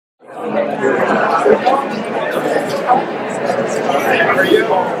You know,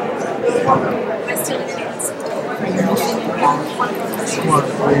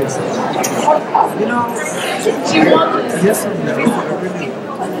 yes and no. I really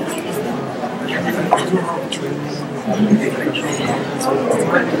I do have training so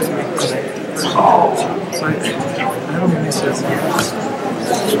I don't miss it.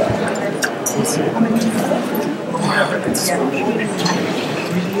 It's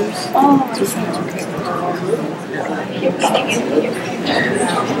 3 years. Oh, that's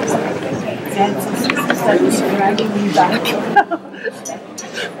dragging me back.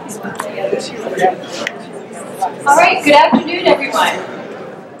 All right, good afternoon, everyone.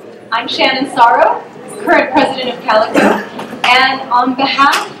 I'm Shannon Sorrow, current president of CALICO, and on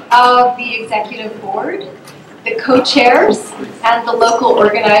behalf of the executive board, the co-chairs, and the local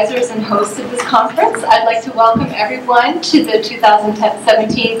organizers and hosts of this conference, I'd like to welcome everyone to the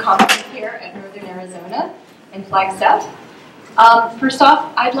 2017 conference here at Northern Arizona in Flagstaff. First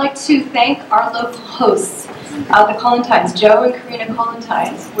off, I'd like to thank our local hosts, the Collentines, Joe and Karina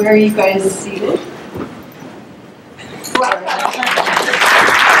Collentines. Where are you guys seated?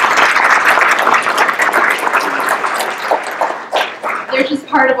 They're just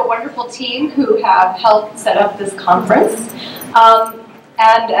part of a wonderful team who have helped set up this conference.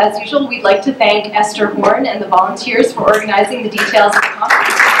 And as usual, we'd like to thank Esther Horn and the volunteers for organizing the details of the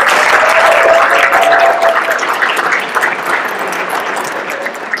conference.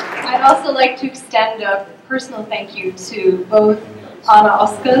 I'd also like to extend a personal thank you to both Ana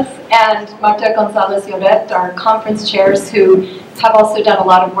Oscas and Marta Gonzalez Lloret, our conference chairs, who have also done a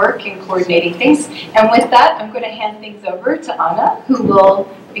lot of work in coordinating things. And with that, I'm going to hand things over to Ana, who will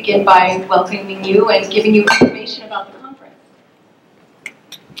begin by welcoming you and giving you information about the conference.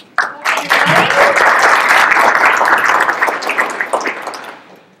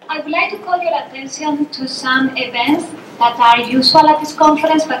 I would like to call your attention to some events that are usual at this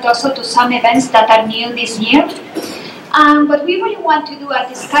conference, but also to some events that are new this year. What we really want to do at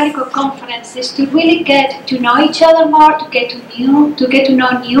this CALICO conference is to really get to know each other more, to get to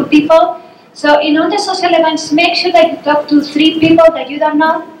know new people. So in all the social events, make sure that you talk to 3 people that you don't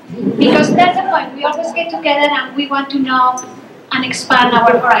know, because that's the point. We always get together and we want to know and expand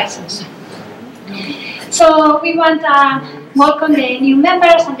our horizons. So we want to welcome the new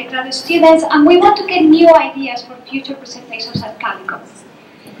members and the graduate students, and we want to get new ideas for future presentations at CALICO.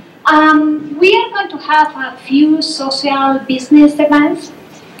 We are going to have a few social business events.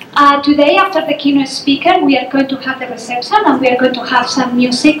 Today, after the keynote speaker, we are going to have the reception, and we are going to have some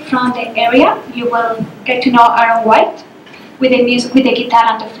music from the area. You will get to know Aaron White with the music, with the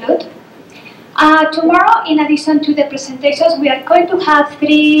guitar and the flute. Tomorrow, in addition to the presentations, we are going to have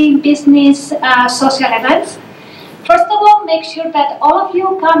 3 business social events. First of all, make sure that all of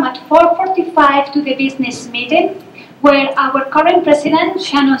you come at 4:45 to the business meeting, where our current president,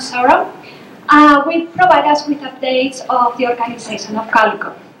 Shannon Sorrow, will provide us with updates of the organization of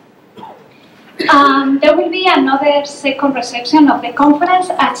CALICO. There will be another second reception of the conference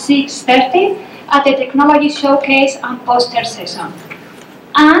at 6:30 at the technology showcase and poster session.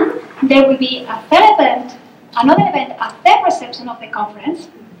 And there will be a another event, a third reception of the conference.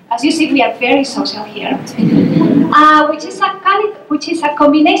 As you see, we are very social here, which is a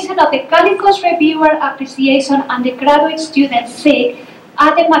combination of the CALICO's Reviewer Appreciation and the Graduate Student SIG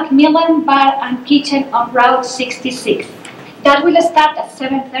at the Macmillan Bar and Kitchen on Route 66. That will start at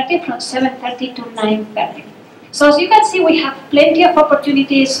 7:30, from 7:30 to 9:30. So as you can see, we have plenty of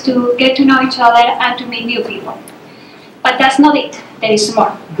opportunities to get to know each other and to meet new people. But that's not it. There is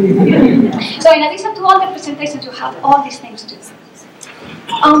more. So in addition to all the presentations, you have all these things too.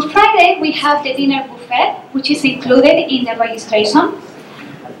 On Friday, we have the dinner buffet, which is included in the registration.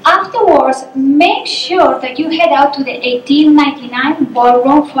 Afterwards, make sure that you head out to the 1899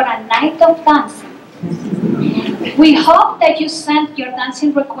 ballroom for a night of dancing. We hope that you sent your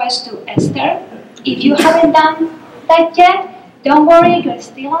dancing request to Esther. If you haven't done that yet, don't worry, you're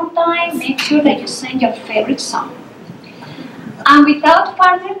still on time. Make sure that you send your favorite song. And without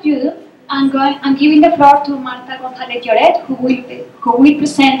further ado, I'm giving the floor to Marta Gonzalez Lloret, who will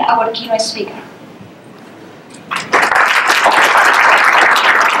present our keynote speaker.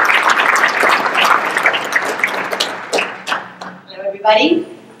 Hello, everybody.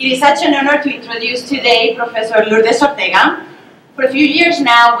 It is such an honor to introduce today Professor Lourdes Ortega. For a few years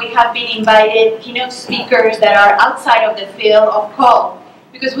now, we have been invited keynote speakers that are outside of the field of call,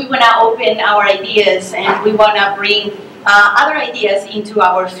 because we want to open our ideas and we want to bring other ideas into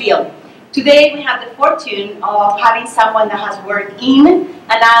our field. Today, we have the fortune of having someone that has worked in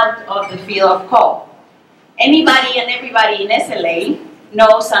and out of the field of call. Anybody and everybody in SLA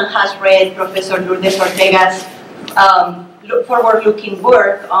knows and has read Professor Lourdes Ortega's forward-looking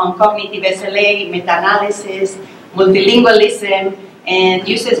work on cognitive SLA, meta-analysis, multilingualism, and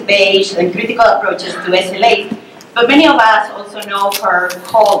usage-based and critical approaches to SLA. But many of us also know her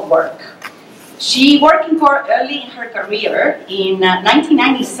CALICO work. She working for early in her career. In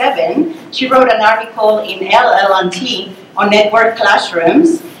 1997, she wrote an article in LL&T on network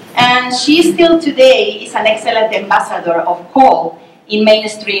classrooms, and she still today is an excellent ambassador of CALICO in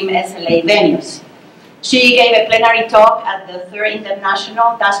mainstream SLA venues. She gave a plenary talk at the 3rd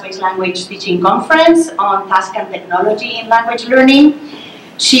International Task-Based Language Teaching Conference on task and technology in language learning.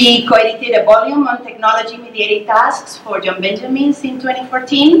 She co-edited a volume on technology-mediated tasks for John Benjamin's in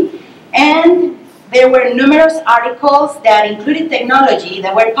 2014. And there were numerous articles that included technology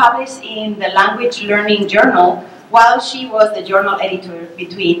that were published in the Language Learning Journal while she was the journal editor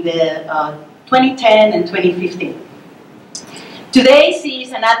between the 2010 and 2015. Today, she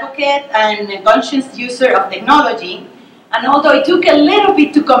is an advocate and a conscious user of technology, and although it took a little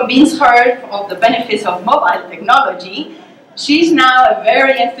bit to convince her of the benefits of mobile technology, she's now a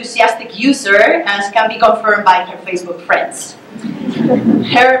very enthusiastic user, as can be confirmed by her Facebook friends.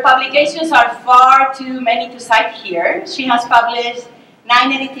 Her publications are far too many to cite here. She has published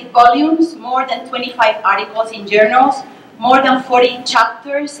 9 edited volumes, more than 25 articles in journals, more than 40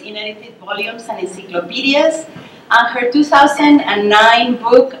 chapters in edited volumes and encyclopedias, and her 2009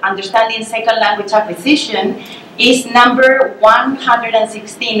 book, Understanding Second Language Acquisition, is number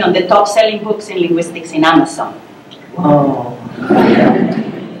 116 on the top-selling books in linguistics in Amazon. Wow.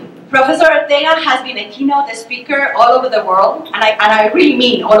 Professor Ortega has been a keynote speaker all over the world, and I really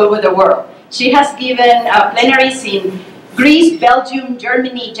mean all over the world. She has given plenaries in Greece, Belgium,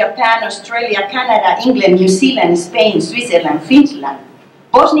 Germany, Japan, Australia, Canada, England, New Zealand, Spain, Switzerland, Finland,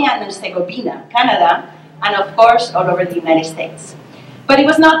 Bosnia and Herzegovina, Canada, and of course all over the United States. But it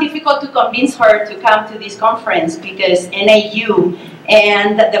was not difficult to convince her to come to this conference because NAU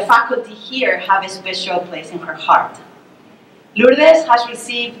and the faculty here have a special place in her heart. Lourdes has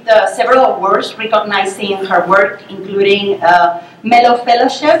received several awards recognizing her work, including Mello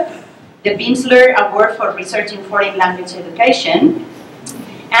Fellowship, the Binsler Award for Research in Foreign Language Education,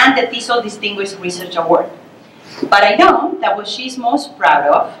 and the TESOL Distinguished Research Award. But I know that what she's most proud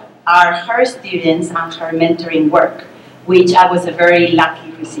of are her students and her mentoring work, which I was a very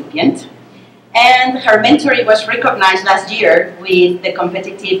lucky recipient. And her mentoring was recognized last year with the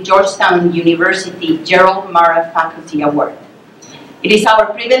competitive Georgetown University Gerald Mara Faculty Award. It is our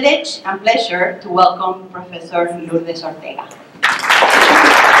privilege and pleasure to welcome Professor Lourdes Ortega.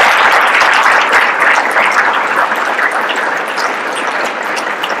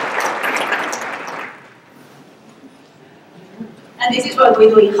 And this is what we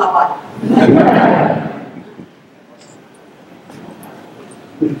do in Hawaii.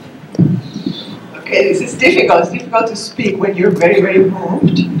 Okay, this is difficult. It's difficult to speak when you're very, very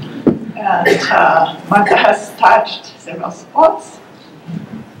moved. And Marta has touched several spots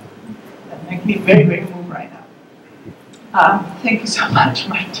that make me very, very moved right now. Thank you so much,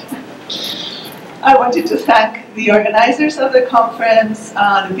 Marta. I wanted to thank the organizers of the conference,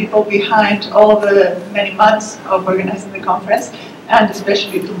 the people behind all the many months of organizing the conference, and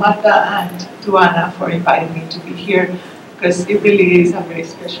especially to Marta and to Anna for inviting me to be here, because it really is a very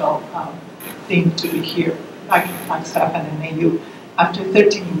special thing to be here, back in Flagstaff and NAU. After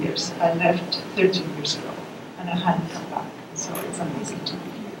 13 years, I left 13 years ago, and I hadn't come back, so it's amazing to be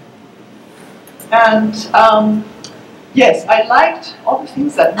here. And yes, I liked all the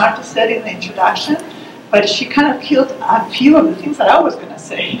things that Marta said in the introduction, but she kind of killed a few of the things that I was going to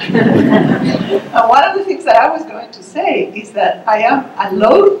say. And one of the things that I was going to say is that I am a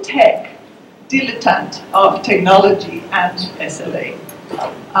low-tech dilettante of technology and SLA.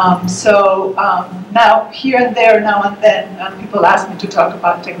 Now, here and there, now and then, people ask me to talk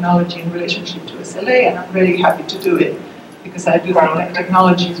about technology in relationship to SLA, and I'm really happy to do it, because I do think that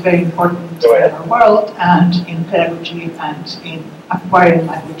technology is very important in our world, and in pedagogy, and in acquiring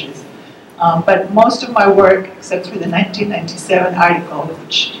languages. But most of my work, except for the 1997 article,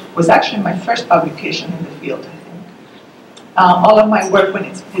 which was actually my first publication in the field, I think, all of my work when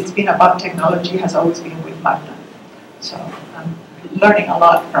it's been about technology has always been with Marta. So I'm learning a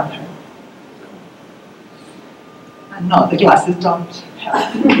lot from her. And no, the glasses don't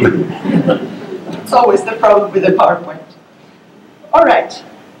help. It's always the problem with the PowerPoint. All right.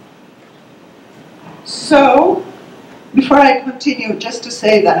 So, before I continue, just to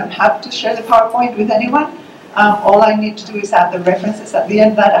say that I'm happy to share the PowerPoint with anyone. All I need to do is add the references at the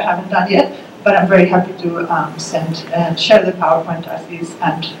end. That I haven't done yet, but I'm very happy to send and share the PowerPoint as is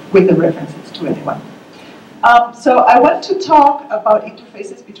and with the references to anyone. So I want to talk about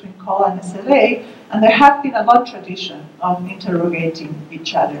interfaces between CAL and SLA, and there has been a long tradition of interrogating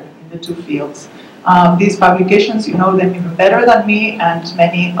each other in the two fields. These publications, you know them even better than me, and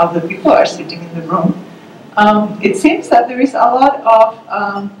many of the people are sitting in the room. It seems that there is a lot of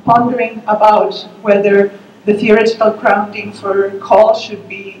pondering about whether the theoretical grounding for CAL should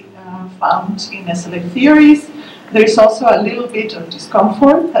be found in SLA theories. There is also a little bit of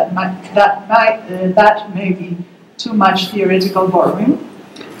discomfort that may be too much theoretical borrowing.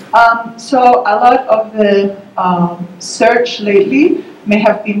 So a lot of the search lately may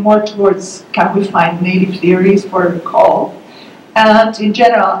have been more towards, can we find native theories for CAL? And in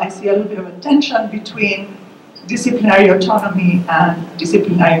general, I see a little bit of a tension between disciplinary autonomy and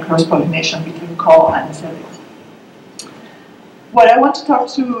disciplinary cross-pollination between CAL and SLA. What I want to talk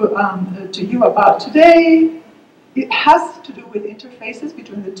to you about today, it has to do with interfaces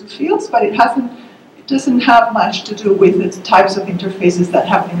between the two fields, but it doesn't have much to do with the types of interfaces that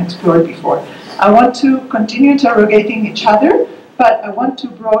have been explored before. I want to continue interrogating each other, but I want to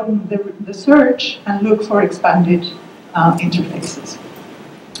broaden the search and look for expanded interfaces.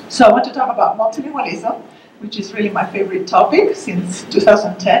 So I want to talk about multilingualism, which is really my favorite topic since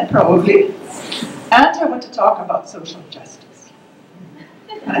 2010, probably. And I want to talk about social justice.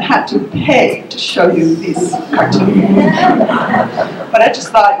 And I had to pay to show you this cartoon. But I just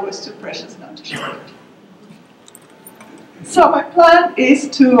thought it was too precious not to show it. So my plan is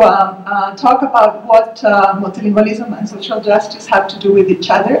to talk about what multilingualism and social justice have to do with each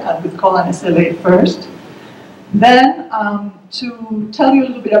other, and with CAL and SLA first. Then to tell you a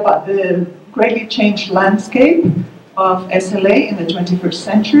little bit about the greatly changed landscape of SLA in the 21st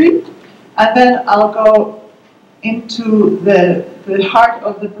century. And then I'll go into the heart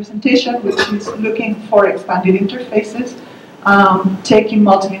of the presentation, which is looking for expanded interfaces, taking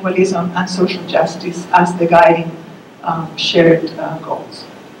multilingualism and social justice as the guiding shared goals.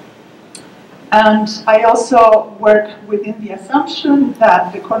 And I also work within the assumption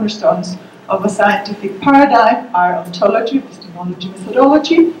that the cornerstones of a scientific paradigm are ontology, epistemology,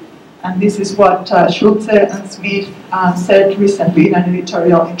 methodology, and this is what Schulze and Smith said recently in an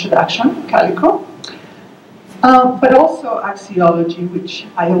editorial introduction, CALICO. But also axiology, which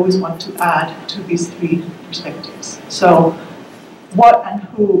I always want to add to these three perspectives. So, what and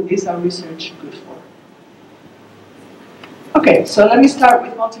who is our research good for? Okay, so let me start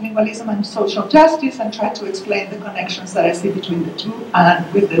with multilingualism and social justice and try to explain the connections that I see between the two and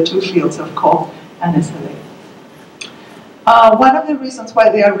with the two fields of CAL and SLA. One of the reasons why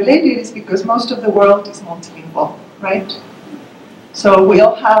they are related is because most of the world is multilingual, right? So we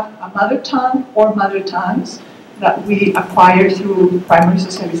all have a mother tongue or mother tongues that we acquire through primary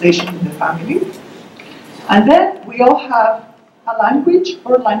socialization in the family. And then we all have a language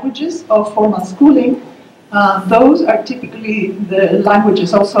or languages of formal schooling. Those are typically the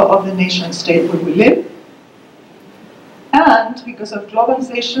languages also of the nation state where we live. And because of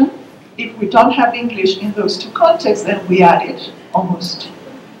globalization, if we don't have English in those two contexts, then we add it almost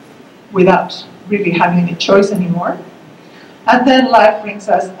without really having any choice anymore. And then life brings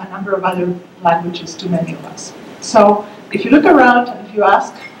us a number of other languages to many of us. So if you look around and if you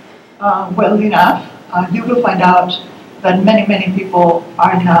ask well enough, you will find out that many, many people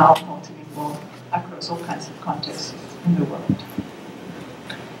are now multilingual across all kinds of contexts in the world.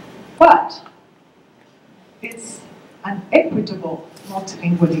 But it's an equitable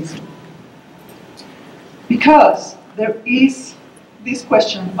multilingualism, because there is this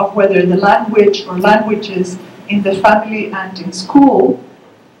question of whether the language or languages in the family and in school,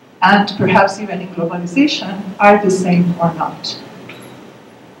 and perhaps even in globalization, are the same or not.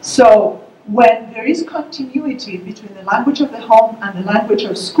 So when there is continuity between the language of the home and the language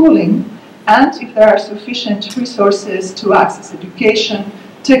of schooling, and if there are sufficient resources to access education,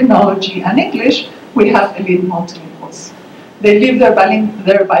 technology, and English, we have elite multilinguals. They live their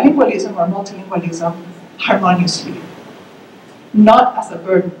bilingualism or multilingualism harmoniously, not as a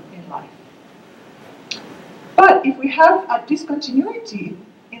burden in life. But if we have a discontinuity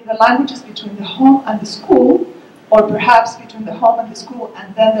in the languages between the home and the school, or perhaps between the home and the school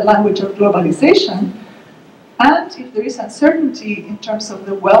and then the language of globalization, and if there is uncertainty in terms of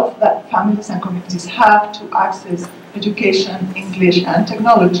the wealth that families and communities have to access education, English, and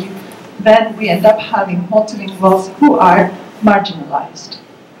technology, then we end up having multilinguals who are marginalized.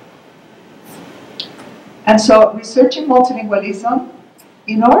 And so researching multilingualism,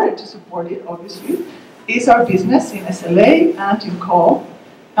 in order to support it, obviously, is our business in SLA and in CAL,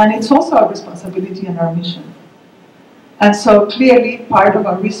 and it's also our responsibility and our mission. And so clearly part of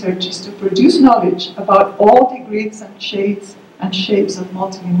our research is to produce knowledge about all degrees and shades and shapes of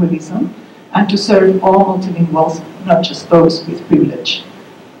multilingualism, and to serve all multilinguals, not just those with privilege.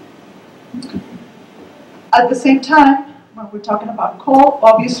 At the same time, when we're talking about CALL,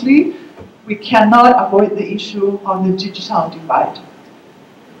 obviously, we cannot avoid the issue of the digital divide.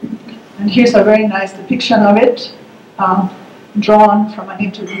 And here's a very nice depiction of it, drawn from an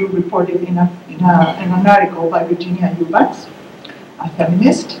interview reported in an article by Virginia Eubanks, a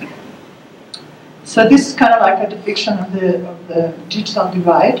feminist. So this is kind of like a depiction of the digital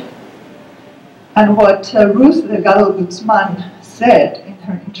divide. And what Ruth Delgado Guzman said in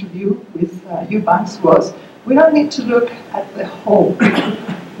her interview with Eubanks was, we don't need to look at the whole,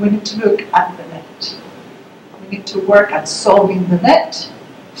 we need to look at the net. We need to work at solving the net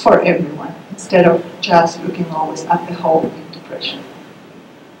for everyone, instead of just looking always at the whole in depression.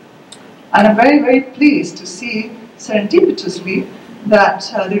 And I'm very, very pleased to see, serendipitously, that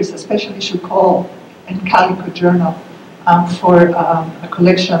there is a special issue called in CALICO Journal for a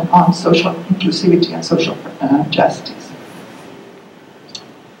collection on social inclusivity and social justice.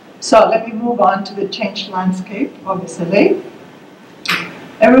 So let me move on to the changed landscape of SLA.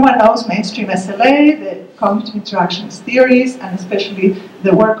 Everyone knows mainstream SLA, the cognitive interactions theories, and especially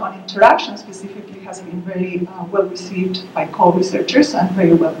the work on interaction specifically has been very well received by CALL researchers and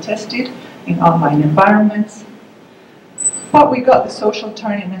very well tested in online environments. But we got the social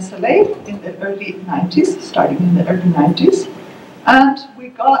turn in SLA in the early 90s, starting in the early 90s. And we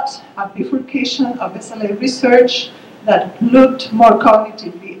got a bifurcation of SLA research that looked more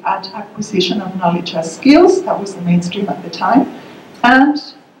cognitively at acquisition of knowledge as skills. That was the mainstream at the time. And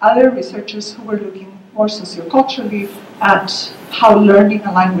other researchers who were looking more socioculturally at how learning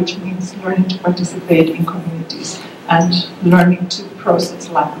a language means learning to participate in communities and learning to process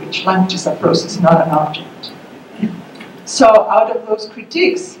language. Language is a process, not an object. So out of those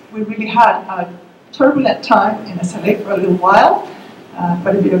critiques, we really had a turbulent time in SLA for a little while,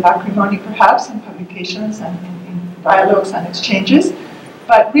 quite a bit of acrimony perhaps in publications and in dialogues and exchanges,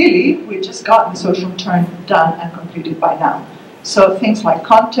 but really we just got the social turn done and completed by now. So things like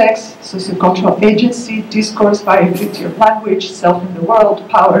context, sociocultural agency, discourse, viability of language, self in the world,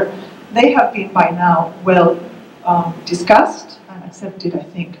 power, they have been by now well discussed and accepted, I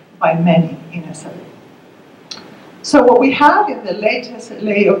think, by many in SLA. So what we have in the late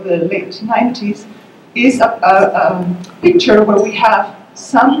SLA of the late 90s is a picture where we have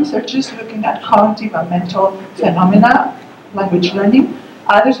some researchers looking at cognitive and mental phenomena, language learning,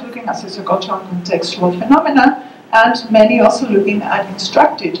 others looking at sociocultural and contextual phenomena, and many also looking at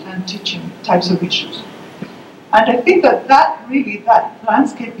instructed and teaching types of issues. And I think that that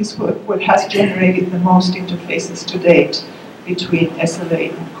landscape is what has generated the most interfaces to date between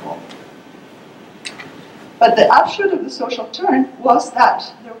SLA and CALL. But the upshot of the social turn was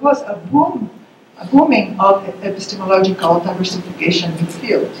that there was a booming of epistemological diversification in the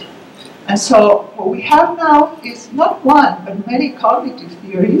field. And so what we have now is not one, but many cognitive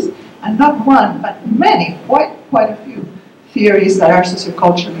theories, and not one, but many, quite a few theories that are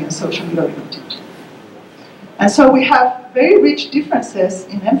socioculturally and socially oriented. And so we have very rich differences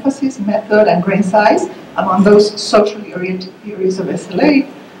in emphasis, method, and grain size among those socially oriented theories of SLA,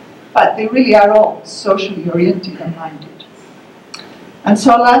 but they really are all socially oriented and minded. And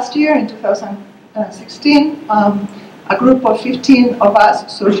so last year, in 2016, a group of 15 of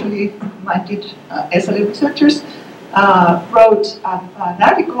us socially minded SLA researchers wrote an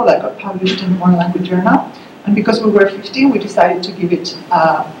article that got published in the Modern Language Journal. And because we were 15, we decided to give it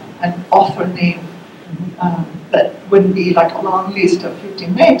an author name that wouldn't be like a long list of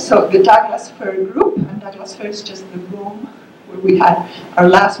 15 names. So the Douglas Fir group, and Douglas Fir is just the room where we had our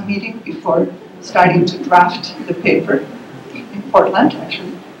last meeting before starting to draft the paper in Portland,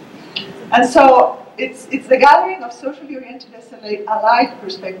 actually. And so it's the gathering of socially oriented SLA allied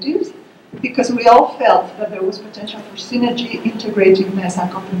perspectives, because we all felt that there was potential for synergy, integrativeness, and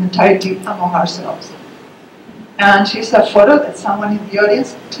complementarity among ourselves. And here's a photo that someone in the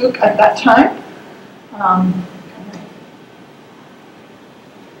audience took at that time. I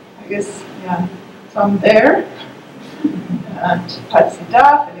guess, yeah, so I'm there. And Patsy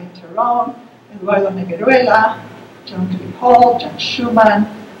Duff, Elaine Theron, Eduardo Negueruela, John Cleave Hall, John Schumann,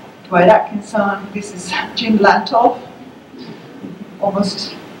 Dwight Atkinson. This is Jim Lantoff,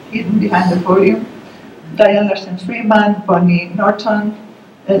 almost hidden behind the podium. Diane Larsen-Freeman, Bonnie Norton,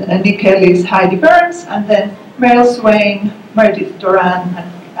 Nick Ellis, Heidi Burns, and then Meryl Swain, Meredith Doran,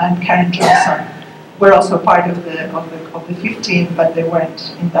 and Karen Johnson were also part of the 15, but they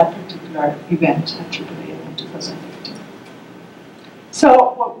weren't in that particular event at AAA in 2015.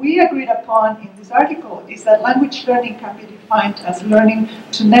 So what we agreed upon in this article is that language learning can be defined as learning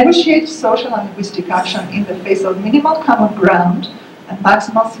to negotiate social and linguistic action in the face of minimal common ground and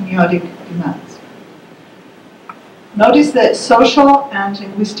maximal semiotic demands. Notice the social and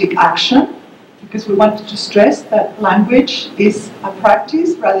linguistic action, because we wanted to stress that language is a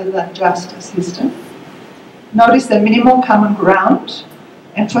practice rather than just a system. Notice the minimal common ground,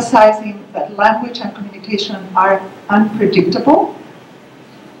 emphasizing that language and communication are unpredictable.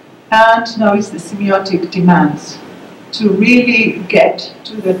 And notice the semiotic demands, to really get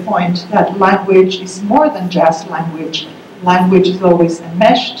to the point that language is more than just language. Language is always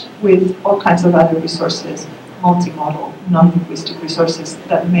enmeshed with all kinds of other resources, multimodal, non-linguistic resources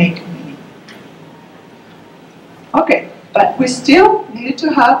that make meaning. Okay, but we still needed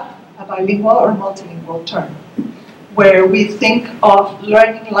to have a bilingual or multilingual term, where we think of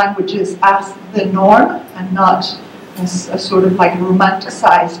learning languages as the norm and not as a sort of like a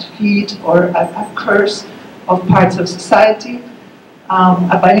romanticized feat or a curse of parts of society.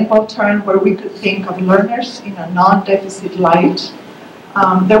 A bilingual term where we could think of learners in a non-deficit light.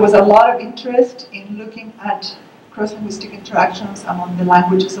 There was a lot of interest in looking at cross-linguistic interactions among the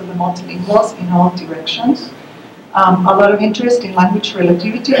languages of the multilinguals in all directions. A lot of interest in language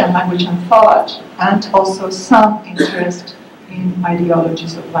relativity and language and thought, and also some interest in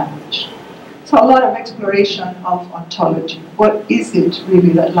ideologies of language. So a lot of exploration of ontology. What is it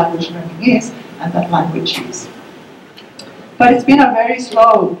really that language learning is and that language is? But it's been a very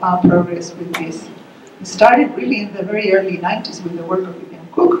slow progress with this. It started really in the very early 90s with the work of Vivian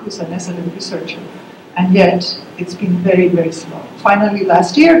Cook, who's an SLA researcher, and yet it's been very, very slow. Finally,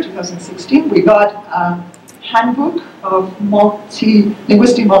 last year, 2016, we got a handbook of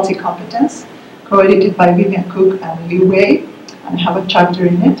linguistic multi-competence, co-edited by Vivian Cook and Liu Wei, and I have a chapter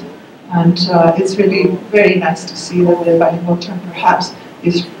in it. And it's really very nice to see that the bilingual term perhaps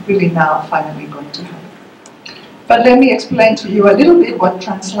is really now finally going to happen. But let me explain to you a little bit what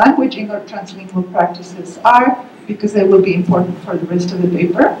translanguaging or translingual practices are, because they will be important for the rest of the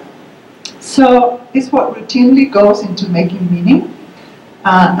paper. So it's what routinely goes into making meaning,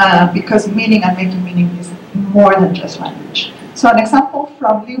 because meaning and making meaning is more than just language. So an example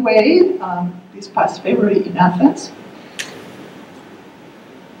from Liu Wei this past February in Athens.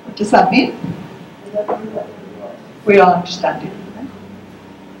 What does that mean? We all understand it. Right?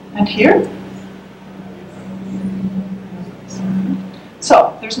 And here?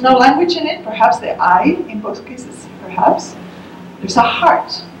 So, there's no language in it, perhaps the I in both cases, perhaps. There's a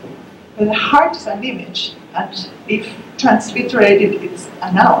heart. But the heart is an image, and if transliterated, it's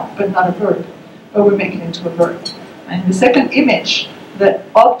a noun, but not a verb. But we make it into a verb. And in the second image, the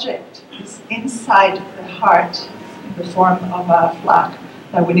object is inside the heart in the form of a flag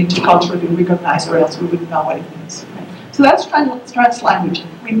that we need to culturally recognize, or else we wouldn't know what it means. Right? So that's translanguaging.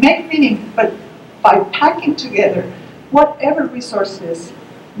 We make meaning, but by packing together whatever resources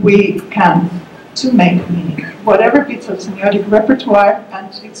we can to make meaning, whatever bits of semiotic repertoire, and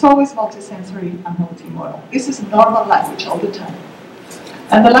it's always multisensory and multimodal. This is normal language all the time.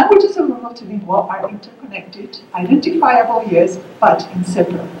 And the languages of the multilingual are interconnected, identifiable, yes, but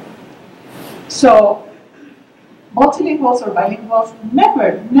inseparable. So multilinguals or bilinguals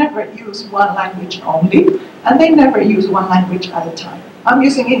never use one language only, and they never use one language at a time. I'm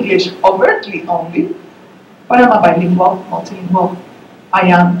using English overtly only, but I'm a bilingual, multilingual. I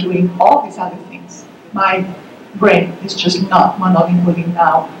am doing all these other things. My brain is just not monolingually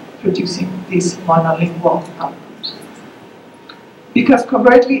now producing this monolingual output. Because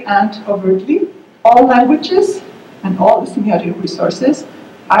covertly and overtly, all languages and all the semiotic resources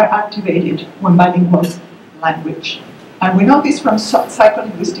are activated when bilinguals language. And we know this from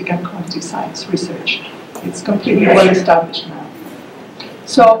psycholinguistic and cognitive science research. It's completely well established now.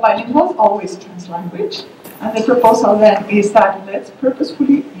 So bilinguals always translanguage, and the proposal then is that let's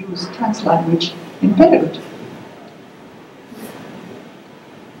purposefully use translanguage in pedagogy.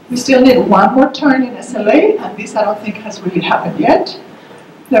 We still need one more turn in SLA, and this I don't think has really happened yet.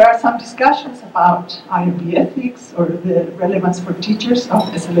 There are some discussions about IRB ethics or the relevance for teachers of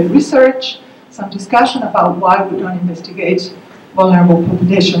SLA research, some discussion about why we don't investigate vulnerable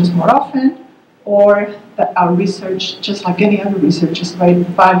populations more often, or that our research, just like any other research, is very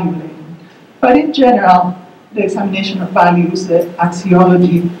value-laden. But in general, the examination of values, the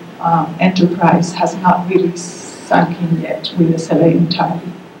axiology enterprise has not really sunk in yet with SLA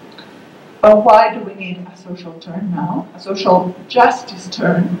entirely. But why do we need a social turn now, a social justice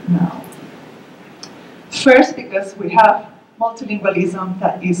turn now? First, because we have multilingualism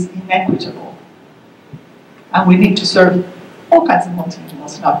that is inequitable. And we need to serve all kinds of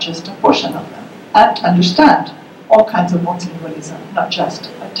multilinguals, not just a portion of them, and to understand all kinds of multilingualism, not just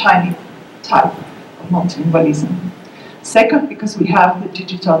a tiny type of multilingualism. Second, because we have the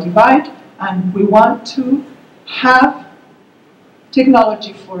digital divide, and we want to have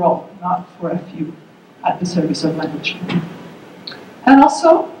technology for all, not for a few, at the service of language. And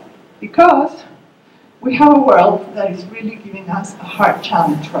also because we have a world that is really giving us a hard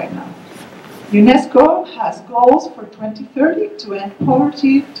challenge right now. UNESCO has goals for 2030 to end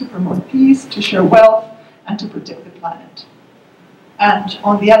poverty, to promote peace, to share wealth, and to protect the planet. And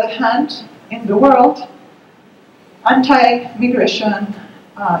on the other hand, in the world, anti-migration,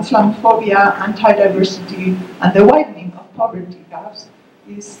 Islamophobia, anti-diversity, and the widening of poverty gaps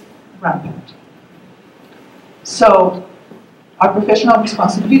is rampant. So our professional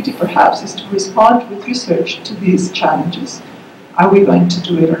responsibility, perhaps, is to respond with research to these challenges. Are we going to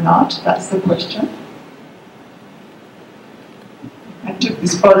do it or not? That's the question. I took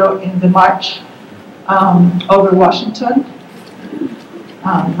this photo in the march over Washington,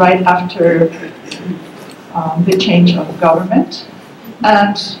 right after the change of government.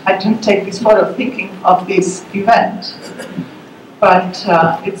 And I didn't take this photo thinking of this event, but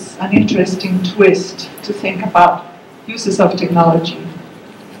it's an interesting twist to think about uses of technology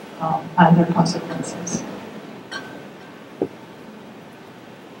and their consequences.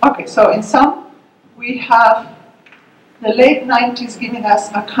 Okay, so in sum, we have the late 90s giving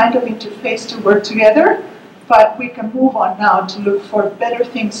us a kind of interface to work together, but we can move on now to look for better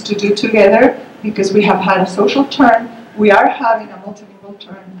things to do together because we have had a social turn, we are having a multilingual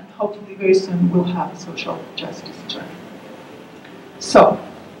turn, and hopefully very soon we'll have a social justice turn. So,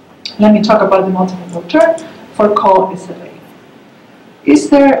 let me talk about the multilingual turn for CAL SLA. Is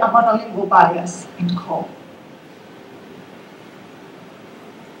there a monolingual bias in CAL?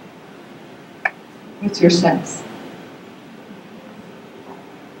 What's your sense?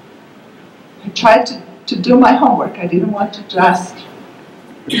 I tried to do my homework. I didn't want to just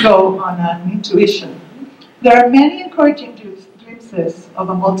go on an intuition. There are many encouraging glimpses of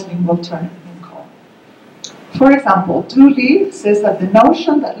a multilingual turn in CAL. For example, Dooley says that the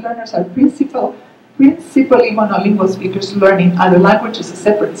notion that learners are principally monolingual speakers learning other languages as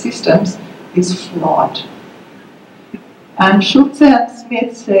separate systems is flawed. And Schulze and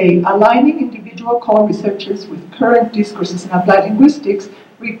Smith say aligning individual CAL researchers with current discourses in applied linguistics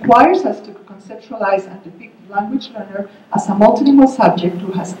requires us to conceptualize and depict the language learner as a multilingual subject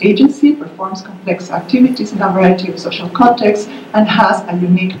who has agency, performs complex activities in a variety of social contexts, and has a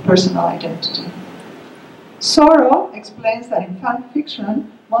unique personal identity. Soro explains that in fan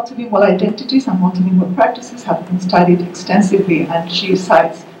fiction, multilingual identities and multilingual practices have been studied extensively, and she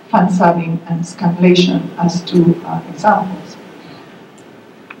cites fansubbing and scanlation as two examples.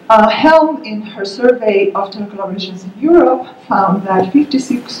 Helm, in her survey of telecollaborations in Europe, found that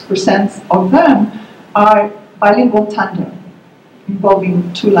 56% of them are bilingual tandem,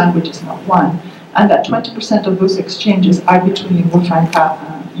 involving two languages, not one, and that 20% of those exchanges are between lingua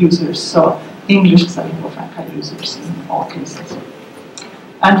franca users, so English is a lingua franca users in all cases.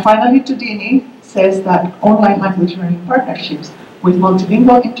 And finally, Tudini says that online language learning partnerships with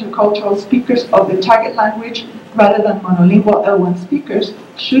multilingual intercultural speakers of the target language rather than monolingual L1 speakers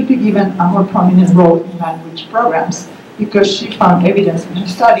should be given a more prominent role in language programs, because she found evidence in her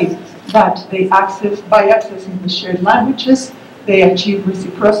study that by accessing the shared languages, they achieve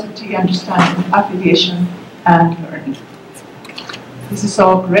reciprocity, understanding, affiliation, and learning. This is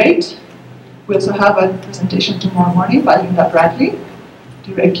all great. We also have a presentation tomorrow morning by Linda Bradley,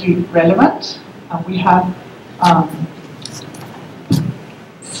 directly relevant. And we have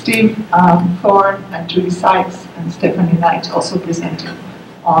Steve Thorne and Julie Sykes and Stephanie Knight also presenting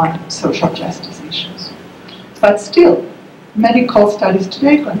on social justice issues. But still, many CAL studies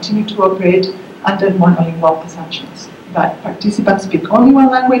today continue to operate under monolingual assumptions, that participants speak only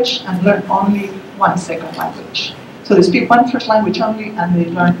one language and learn only one second language. So they speak one first language only and they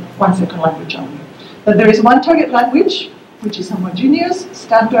learn one second language only. But there is one target language which is homogeneous,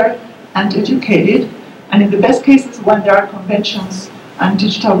 standard, and educated, and in the best cases when there are conventions and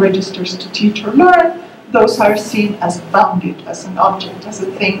digital registers to teach or learn, those are seen as bounded, as an object, as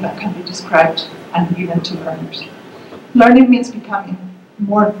a thing that can be described and given to learners. Learning means becoming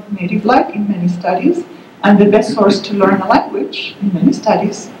more native-like in many studies, and the best source to learn a language in many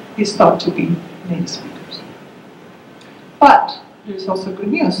studies is thought to be native speakers. But there is also good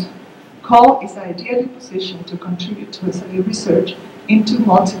news. CAL is ideally positioned to contribute to SLA research into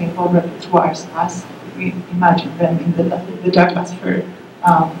multilingual repertoires as we imagine them in the Douglas Fir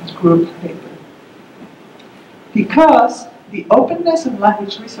group paper. Because the openness of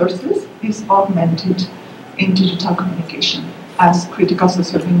language resources is augmented in digital communication, as critical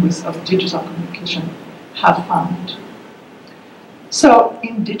sociolinguists of digital communication have found. So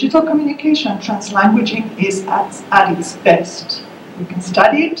in digital communication, translanguaging is at its best. We can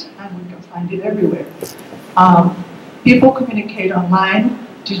study it and we can find it everywhere. People communicate online,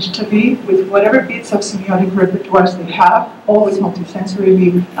 digitally, with whatever bits of semiotic repertoires they have, always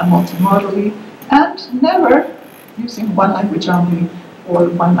multisensorily and multimodally, and never using one language only or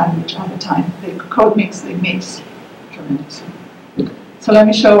one language at a time. The code mix, they mix tremendously. So let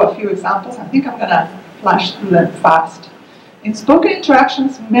me show a few examples. I think I'm going to flash through them fast. In spoken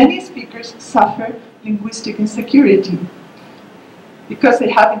interactions, many speakers suffer linguistic insecurity because they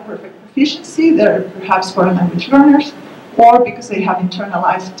have imperfect proficiency, they're perhaps foreign language learners, or because they have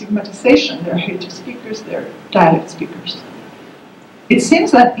internalized stigmatization, they're native speakers, they're dialect speakers. It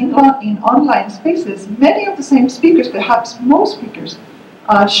seems that in online spaces, many of the same speakers, perhaps most speakers,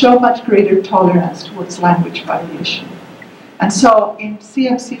 show much greater tolerance towards language variation. And so in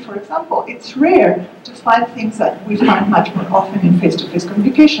CMC, for example, it's rare to find things that we find much more often in face-to-face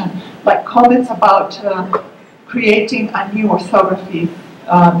communication, like comments about creating a new orthography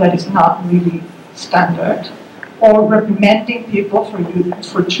that is not really standard, or reprimanding people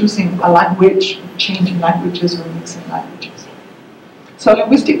for choosing a language, changing languages, or mixing languages. So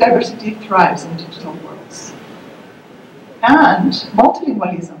linguistic diversity thrives in digital worlds. And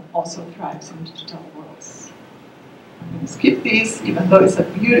multilingualism also thrives in digital worlds. I'm going to skip this, even though it's a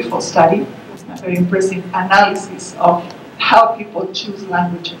beautiful study. It's a very impressive analysis of how people choose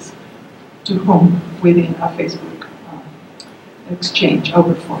languages to whom within a Facebook exchange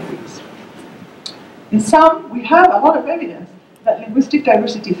over 4 weeks. In sum, we have a lot of evidence that linguistic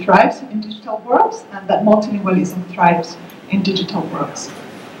diversity thrives in digital worlds and that multilingualism thrives in digital worlds.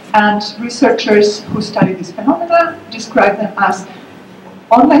 And researchers who study this phenomena describe them as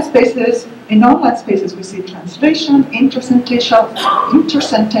online spaces. In online spaces, we see translation, intersentential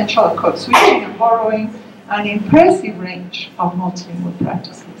code switching and borrowing, an impressive range of multilingual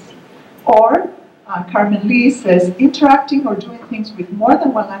practices. Or, Carmen Lee says, interacting or doing things with more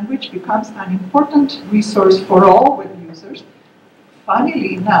than one language becomes an important resource for all web users.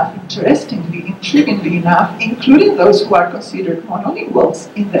 Funnily enough, interestingly, intriguingly enough, including those who are considered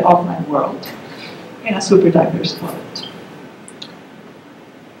monolinguals in the offline world, in a super diverse world.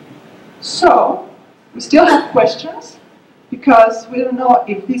 So, we still have questions, because we don't know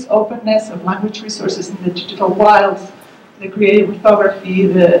if this openness of language resources in the digital wilds, the creative orthography,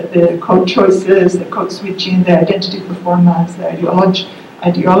 the code choices, the code switching, the identity performance, the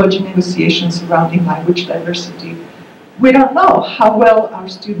ideology negotiations surrounding language diversity. We don't know how well our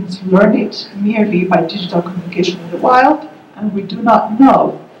students learn it merely by digital communication in the wild, and we do not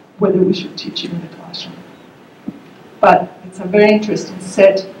know whether we should teach it in the classroom. But it's a very interesting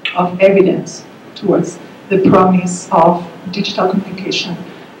set of evidence towards the promise of digital communication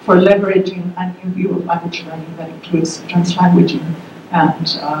for leveraging a new view of language learning that includes translanguaging and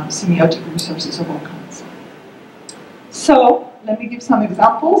semiotic resources of all kinds. So, let me give some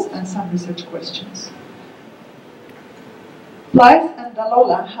examples and some research questions. Blythe and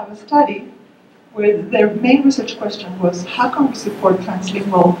Dalola have a study where their main research question was, how can we support the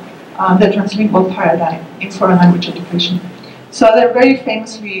translingual paradigm in foreign language education? So they're very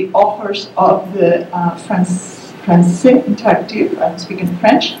famously authors of the Français Interactive, I'm speaking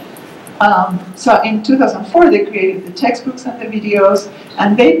French. So in 2004, they created the textbooks and the videos,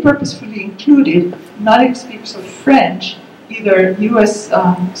 and they purposefully included native speakers of French, either US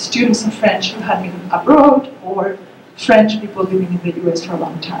students of French who had been abroad, or French people living in the US for a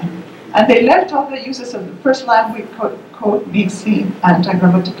long time. And they left all the uses of the first language code mixing and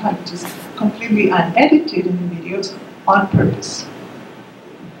grammaticalities completely unedited in the videos on purpose.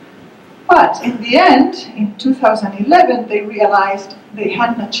 But in the end, in 2011, they realized they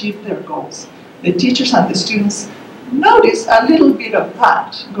hadn't achieved their goals. The teachers and the students noticed a little bit of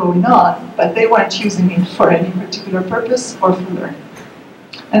that going on, but they weren't using it for any particular purpose or for learning.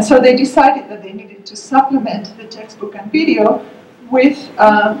 And so they decided that they needed to supplement the textbook and video with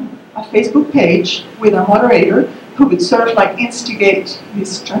a Facebook page with a moderator who would sort of like instigate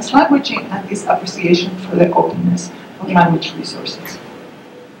this translanguaging and this appreciation for the openness of language resources.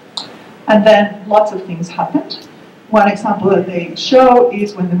 And then lots of things happened. One example that they show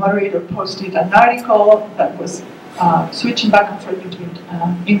is when the moderator posted an article that was switching back and forth between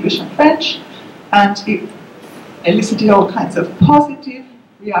English and French, and it elicited all kinds of positive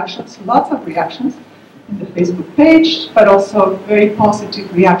reactions, lots of reactions in the Facebook page, but also very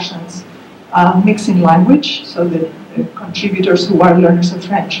positive reactions mixing language, so the contributors who are learners of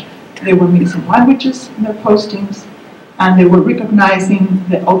French, they were mixing languages in their postings, and they were recognizing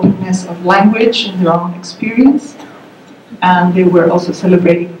the openness of language in their own experience, and they were also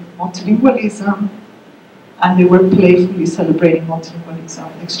celebrating multilingualism, and they were playfully celebrating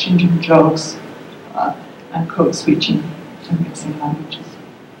multilingualism, exchanging jokes and code switching and mixing languages.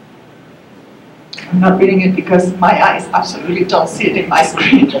 I'm not reading it because my eyes absolutely don't see it in my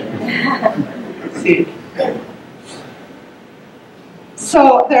screen. See it.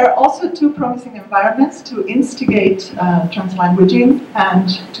 So there are also two promising environments to instigate translanguaging and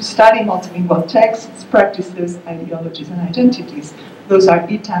to study multilingual texts, practices, ideologies, and identities. Those are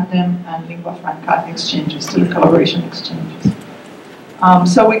eTandem and lingua franca exchanges, collaboration exchanges.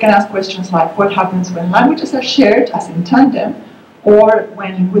 So we can ask questions like, what happens when languages are shared, as in tandem, or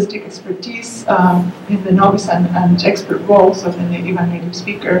when linguistic expertise in the novice and expert roles of the native and native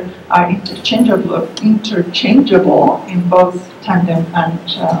speaker are interchangeable in both tandem and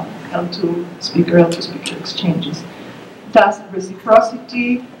L2 speaker exchanges. Does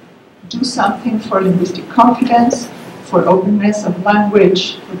reciprocity do something for linguistic confidence, for openness of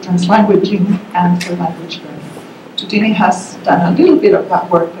language, for translanguaging, and for language learning? Tutini has done a little bit of that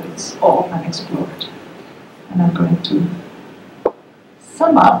work, but it's all unexplored. And I'm going to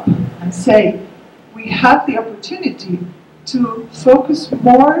sum up and say we have the opportunity to focus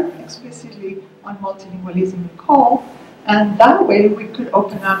more explicitly on multilingualism in CAL, and that way we could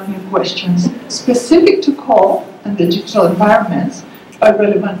open up new questions specific to CAL and the digital environments, but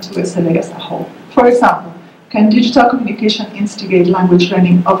relevant to SLA as a whole. For example, can digital communication instigate language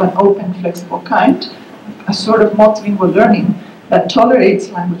learning of an open, flexible kind, a sort of multilingual learning that tolerates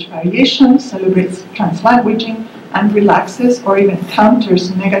language variation, celebrates translanguaging, and relaxes or even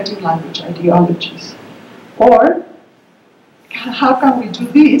counters negative language ideologies? Or how can we do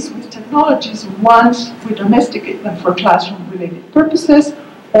this with technologies once we domesticate them for classroom-related purposes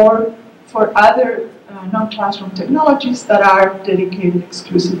or for other non-classroom technologies that are dedicated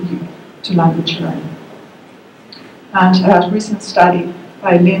exclusively to language learning? And a recent study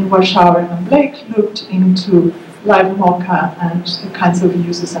by Lynn, Warshauer, and Blake looked into live MOCA and the kinds of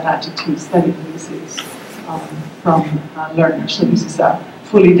uses and attitudes that it elicits from learners. So this is a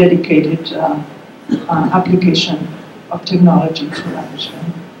fully dedicated application of technology for language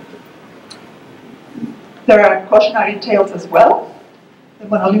learning. There are cautionary tales as well. The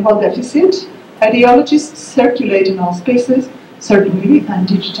monolingual deficit ideologies circulate in all spaces, certainly, and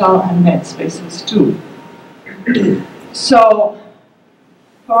digital and net spaces too. So,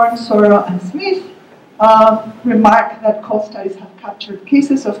 Thorne, Soro, and Smith remark that CAL studies have captured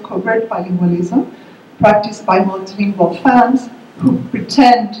cases of covert bilingualism practiced by multilingual fans who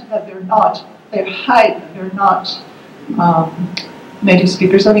pretend that they're not, they hide that they're not native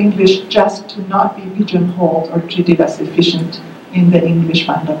speakers of English just to not be pigeonholed or treated as efficient in the English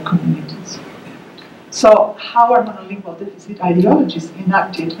fandom communities. So how are monolingual deficit ideologies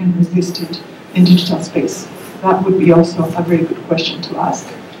enacted and resisted in digital space? That would be also a very good question to ask.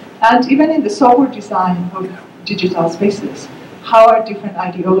 And even in the software design of digital spaces, how are different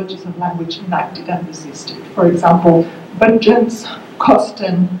ideologies of language enacted and resisted? For example, Bungens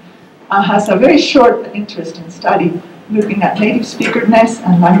Kosten has a very short but interesting study looking at native speakerness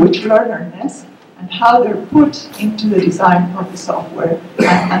and language learnerness and how they're put into the design of the software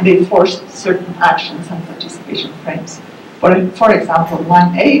and they force certain actions and participation frames. For example,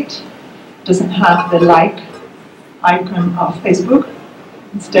 line 8 doesn't have the like icon of Facebook.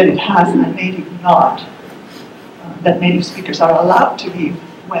 Instead, it has a native nod that native speakers are allowed to give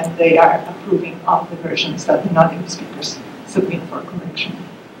when they are approving of the versions that the non-native speakers submit for correction.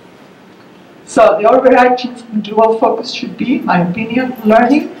 So the overarching dual focus should be, in my opinion,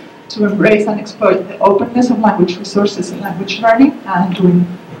 learning to embrace and exploit the openness of language resources in language learning and doing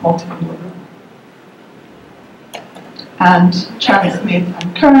multilingual learning. And Chan, Smith,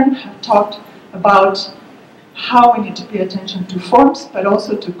 and Kern have talked about how we need to pay attention to forms, but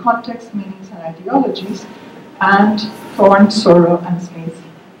also to context, meanings, and ideologies. And Thorne, Soro, and Smith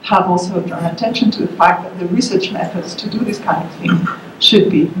have also drawn attention to the fact that the research methods to do this kind of thing should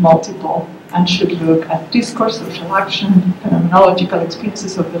be multiple and should look at discourse, social action, phenomenological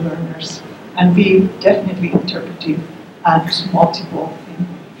experiences of the learners, and be definitely interpretive and multiple in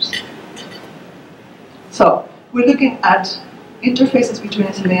groups. So we're looking at interfaces between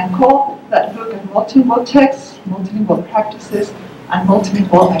SLA and CAL that look at multilingual texts, multilingual practices, and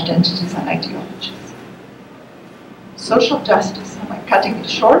multilingual identities and ideologies. Social justice, am I cutting it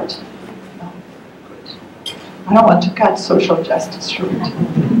short? No, good. I don't want to cut social justice short.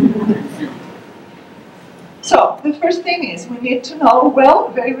 So, the first thing is we need to know well,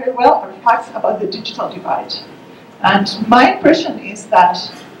 very, very well, our facts about the digital divide. And my impression is that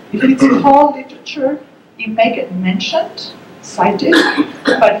if it's CAL literature, it may get mentioned, cited,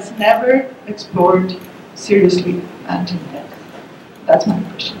 but it's never explored seriously and in depth. That's my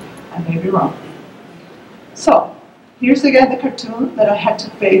impression. I may be wrong. So, here's again the cartoon that I had to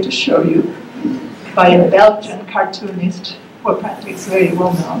pay to show you by a Belgian cartoonist who apparently is very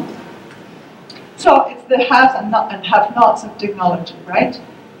well known. So it's the haves and have-nots of technology, right?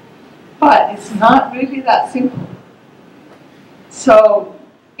 But it's not really that simple. So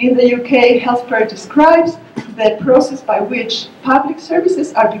in the UK, Healthcare describes the process by which public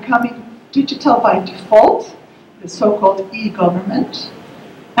services are becoming digital by default, the so-called e-government.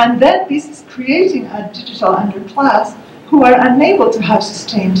 And then this is creating a digital underclass who are unable to have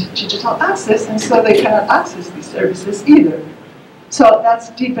sustained digital access, and so they cannot access these services either. So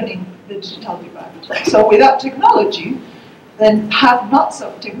that's deepening the digital divide. So without technology, then have-nots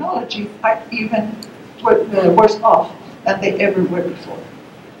of technology are even worse off than they ever were before.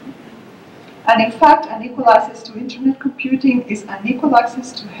 And in fact, unequal access to internet computing is unequal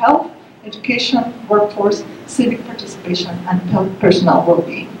access to health, education, workforce, civic participation, and personal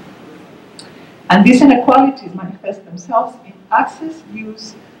well-being. And these inequalities manifest themselves in access,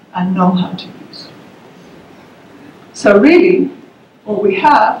 use, and know how to use. So really, what we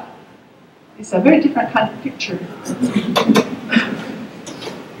have is a very different kind of picture.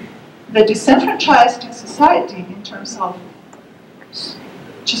 The disenfranchised in society in terms of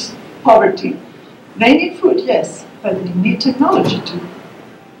just poverty, they need food, yes, but they need technology too.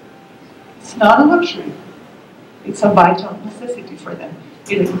 It's not a luxury. It's a vital necessity for them.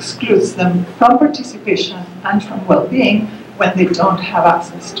 It excludes them from participation and from well-being when they don't have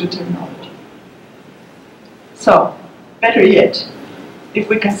access to technology. So, better yet, if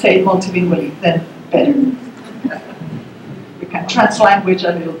we can say it multilingually, then better. We can translanguage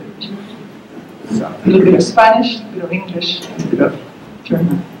a little bit. So, a little bit of Spanish, a bit of English, and a bit of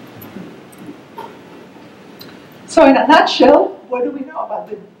German. So in a nutshell, what do we know about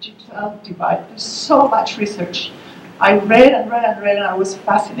the digital divide? There's so much research. I read and read and read, and I was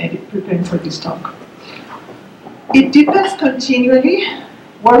fascinated preparing for this talk. It deepens continually,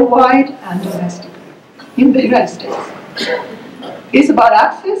 worldwide and domestically, in the United States. It's about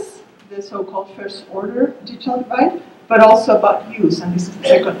access, the so-called first order digital divide, but also about use, and this is the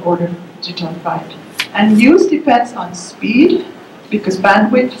second order digital divide. And use depends on speed, because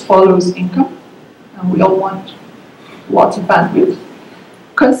bandwidth follows income, and we all want lots of bandwidth.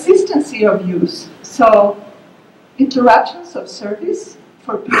 Consistency of use, so interruptions of service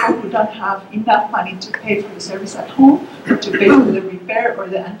for people who don't have enough money to pay for the service at home, or to pay for the repair or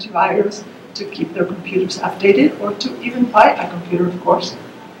the antivirus to keep their computers updated, or to even buy a computer, of course.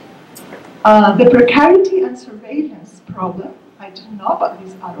 The precarity and surveillance problem, I didn't know about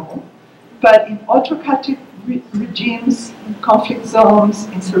this at all, but in autocratic regimes, in conflict zones,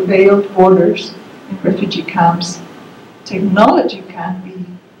 in surveilled borders, in refugee camps, technology can be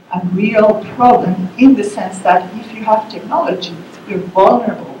a real problem in the sense that if you have technology, you're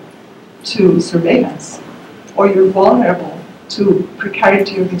vulnerable to surveillance, or you're vulnerable to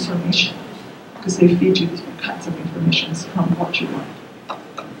precarity of information, because they feed you different kinds of information from what you want.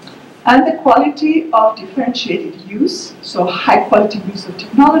 And the quality of differentiated use, so high quality use of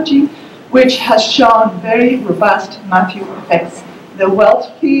technology, which has shown very robust Matthew effects. The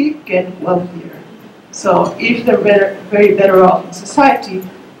wealthy get wealthier. So if they're very better off in society,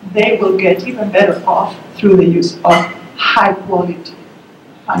 they will get even better off through the use of high quality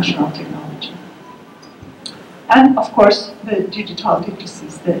functional technology. And of course, the digital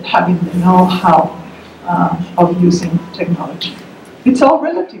literacies, that having the know-how of using technology. It's all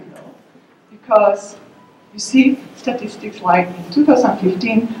relative though, because you see statistics like in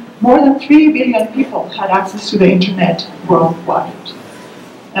 2015, more than 3 billion people had access to the internet worldwide.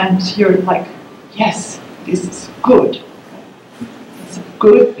 And you're like, yes, this is good. It's a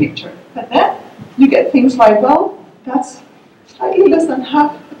good picture. But then you get things like, well, that's slightly less than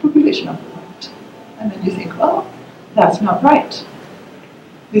half the population of the world. And then you think, well, that's not right.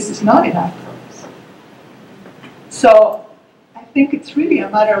 This is not enough progress. So I think it's really a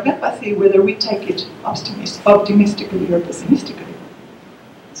matter of empathy whether we take it optimistically or pessimistically.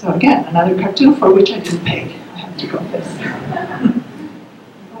 So again, another cartoon for which I didn't pay, I have to confess.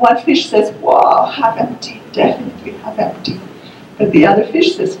 One fish says, wow, half empty, definitely half empty. But the other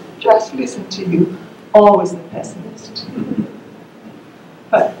fish says, just listen to you, always the pessimist.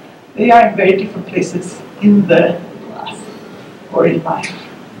 But they are in very different places in the class or in life.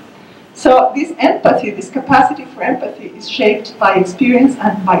 So this empathy, this capacity for empathy is shaped by experience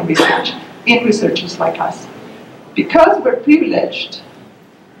and by research, in researchers like us. Because we're privileged,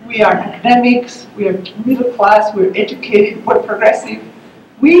 we are academics, we are middle class, we're educated, we're progressive,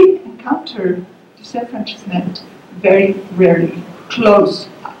 we encounter disenfranchisement very rarely, close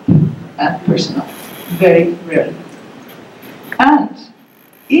up and personal, very rarely. And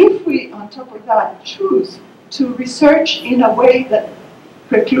if we, on top of that, choose to research in a way that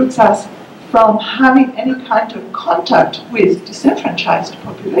precludes us from having any kind of contact with disenfranchised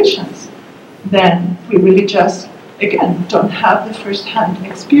populations, then we really just, again, don't have the first-hand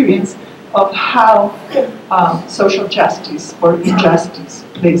experience of how social justice or injustice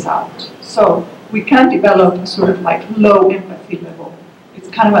plays out. So we can develop a sort of like low empathy level. It's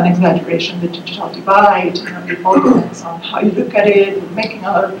kind of an exaggeration, the digital divide, it all depends on how you look at it, we're making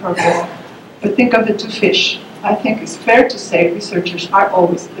a lot of progress. But think of the two fish. I think it's fair to say researchers are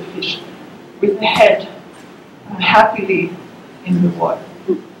always the fish with the head happily in the water.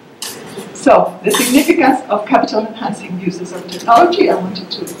 So, the significance of capital-enhancing uses of technology. I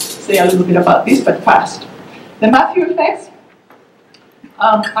wanted to say a little bit about this, but fast. The Matthew effects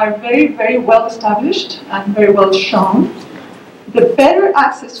are very, very well established and very well shown. The better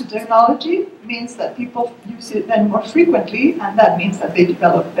access to technology means that people use it then more frequently, and that means that they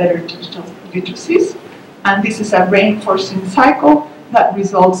develop better digital literacies. And this is a reinforcing cycle that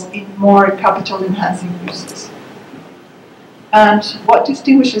results in more capital-enhancing uses. And what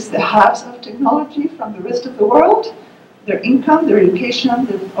distinguishes the haves of technology from the rest of the world? Their income, their education,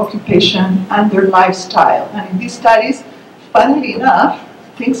 their occupation, and their lifestyle. And in these studies, funnily enough,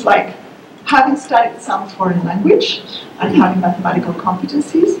 things like having studied some foreign language and having mathematical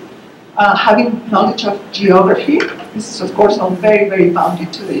competencies, having knowledge of geography. This is, of course, all very, very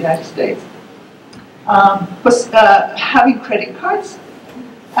bounded to the United States. Having credit cards,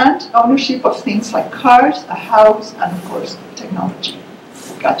 and ownership of things like cars, a house, and of course, technology,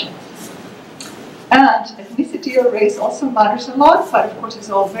 gadgets. And ethnicity or race also matters a lot, but of course it's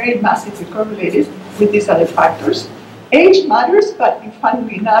all very massively correlated with these other factors. Age matters, but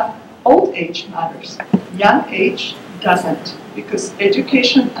funnily enough, old age matters. Young age doesn't, because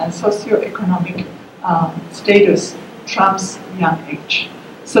education and socioeconomic status trumps young age.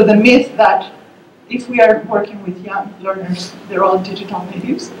 So the myth that if we are working with young learners, they're all digital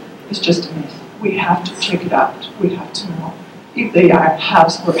natives, is just a myth. We have to check it out. We have to know if they are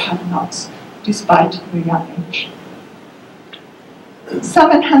haves or have-nots, despite their young age.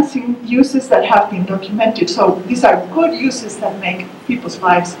 Some enhancing uses that have been documented. So these are good uses that make people's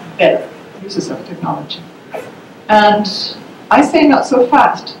lives better, uses of technology. And I say not so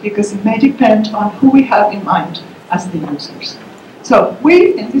fast, because it may depend on who we have in mind as the users. So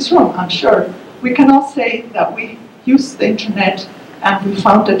we, in this room, I'm sure, we can all say that we use the internet and we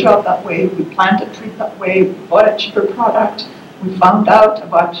found a job that way, we planned a trip that way, we bought a cheaper product, we found out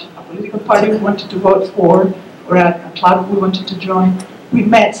about a political party we wanted to vote for, or a club we wanted to join. We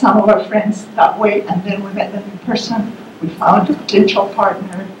met some of our friends that way, and then we met them in person. We found a potential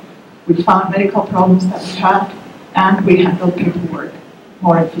partner, we found medical problems that we had, and we handled paperwork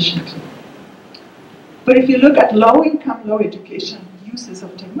more efficiently. But if you look at low income, low education uses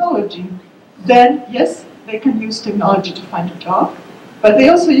of technology, then yes, they can use technology to find a job, but they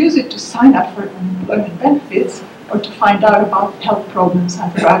also use it to sign up for unemployment benefits or to find out about health problems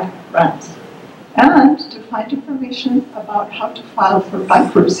and drug grants, and to find information about how to file for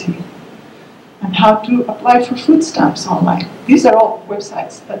bankruptcy and how to apply for food stamps online. These are all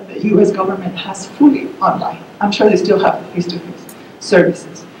websites that the US government has fully online. I'm sure they still have the face-to-face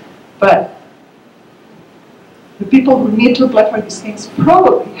services, but the people who need to apply for these things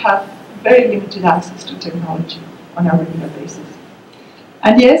probably have very limited access to technology on a regular basis.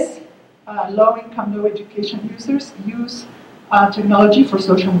 And yes, low-income, low-education users use technology for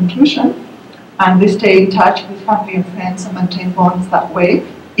social inclusion, and they stay in touch with family and friends and maintain bonds that way.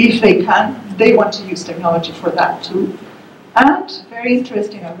 If they can, they want to use technology for that too. And very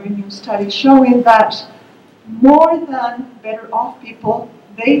interesting, a very new study showing that more than better off people,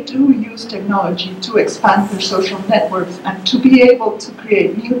 they do use technology to expand their social networks and to be able to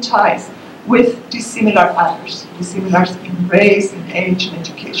create new ties with dissimilar others, dissimilars in race, in age, in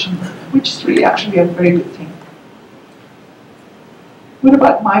education, which is really actually a very good thing. What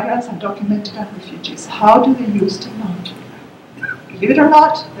about migrants and documented and refugees? How do they use technology? Believe it or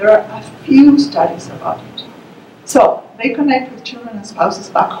not, there are a few studies about it. So they connect with children and spouses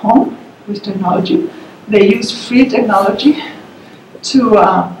back home with technology. They use free technology to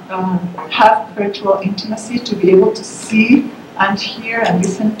have virtual intimacy, to be able to see and hear and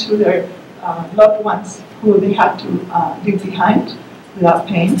listen to their loved ones who they had to leave behind without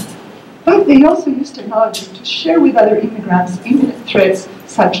pain. But they also use technology to share with other immigrants imminent threats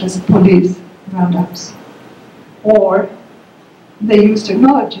such as police roundups. Or they use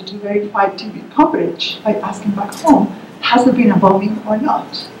technology to verify TV coverage by asking back home, has there been a bombing or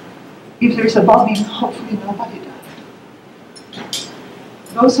not? If there's a bombing, hopefully nobody died.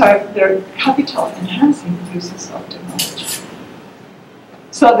 Those are their capital-enhancing uses of technology.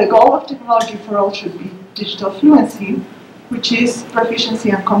 So the goal of technology for all should be digital fluency, which is proficiency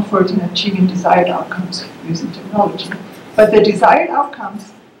and comfort in achieving desired outcomes using technology. But the desired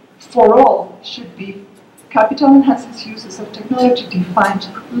outcomes for all should be capital enhances uses of technology defined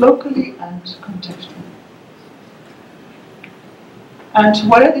locally and contextually. And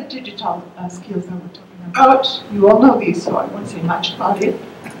what are the digital skills that we're talking about? You all know these, so I won't say much about it.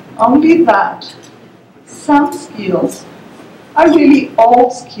 Only that some skills are really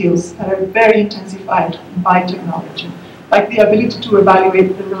all skills that are very intensified by technology, like the ability to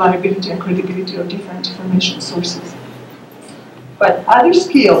evaluate the reliability and credibility of different information sources. But other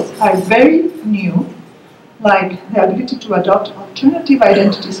skills are very new, like the ability to adopt alternative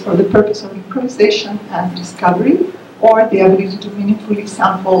identities for the purpose of improvisation and discovery, or the ability to meaningfully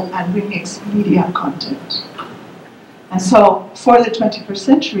sample and remix media content. And so, for the 21st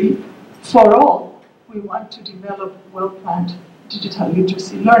century, for all, we want to develop well-planned digital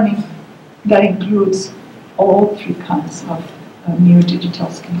literacy learning that includes all three kinds of new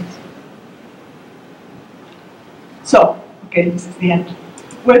digital skills. So, okay, this is the end.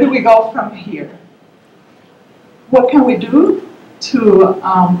 Where do we go from here? What can we do to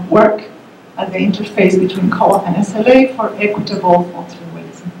work at the interface between CAL and SLA for equitable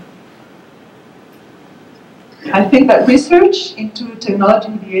multilingualism? I think that research into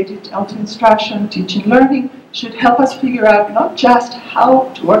technology-mediated L2 instruction, teaching, learning should help us figure out not just how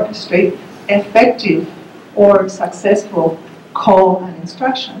to orchestrate effective or successful CAL and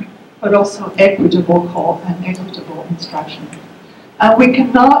instruction, but also equitable CAL and equitable instruction. And we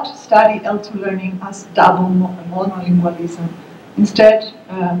cannot study L2 learning as double monolingualism. Instead,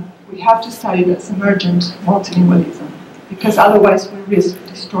 we have to study it as emergent multilingualism, because otherwise we risk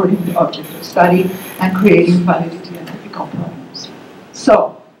distorting the object of study and creating validity and ethical problems.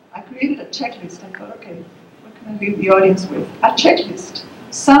 So, I created a checklist. I thought, okay, what can I leave the audience with? A checklist.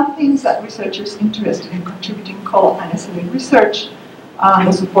 Some things that researchers interested in contributing CAL and SLA research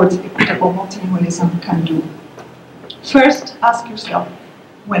that supports equitable multilingualism can do. First, ask yourself,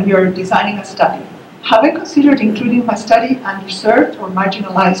 when you're designing a study, have I considered including my study underserved or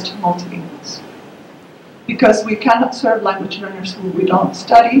marginalized multilinguals? Because we cannot serve language learners who we don't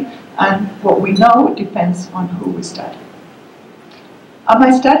study, and what we know depends on who we study. Am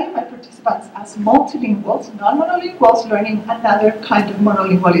I studying my participants as multilinguals, non-monolinguals learning another kind of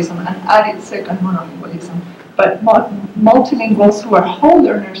monolingualism, an added second monolingualism, but multilinguals who are whole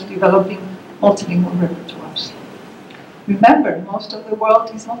learners developing multilingual repertoires? Remember, most of the world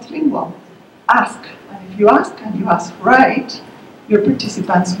is multilingual. Ask, and if you ask and you ask right, your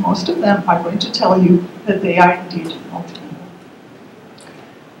participants, most of them are going to tell you that they are indeed multilingual.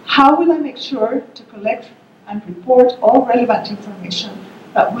 How will I make sure to collect and report all relevant information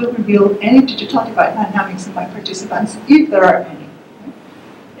that will reveal any digital divide dynamics in my participants, if there are any?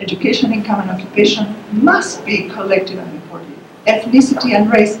 Education, income, and occupation must be collected and reported. Ethnicity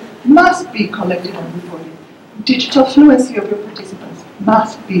and race must be collected and reported. Digital fluency of your participants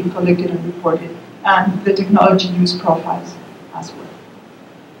must be collected and reported, and the technology use profiles as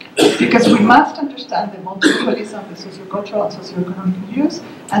well. Because we must understand the multilingualism, the sociocultural and socioeconomic views,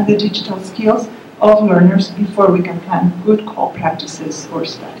 and the digital skills of learners before we can plan good CAL practices or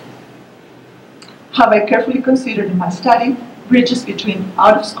study. Have I carefully considered in my study bridges between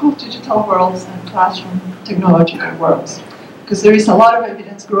out-of-school digital worlds and classroom technological worlds? Because there is a lot of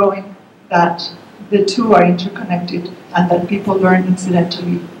evidence growing that the two are interconnected and that people learn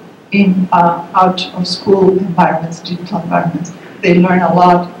incidentally in out-of-school environments, digital environments. They learn a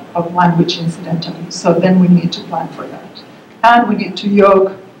lot of language incidentally, so then we need to plan for that. And we need to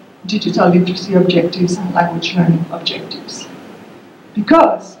yoke digital literacy objectives and language learning objectives.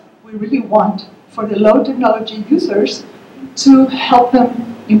 Because we really want for the low technology users to help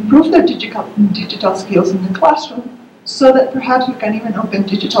them improve their digital skills in the classroom, so that perhaps we can even open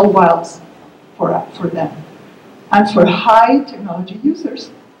digital wilds for them. And for high technology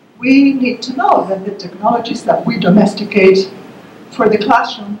users, we need to know that the technologies that we domesticate for the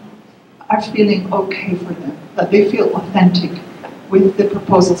classroom are feeling okay for them, that they feel authentic with the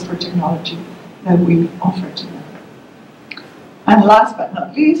proposals for technology that we offer to them. And last but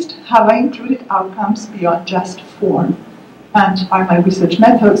not least, have I included outcomes beyond just form? And are my research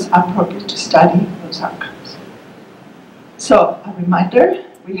methods appropriate to study those outcomes? So, a reminder,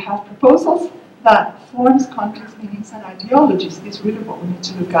 we have proposals that forms, context, meanings, and ideologies is really what we need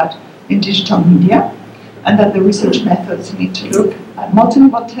to look at in digital media, and that the research methods need to look at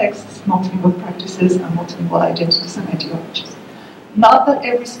multilingual texts, multilingual practices, and multilingual identities and ideologies. Not that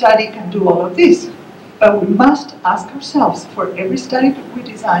every study can do all of this, but we must ask ourselves for every study that we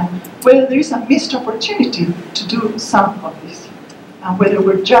design whether there is a missed opportunity to do some of this, and whether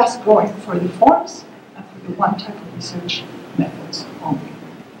we're just going for the forms and for the one type of research methods only.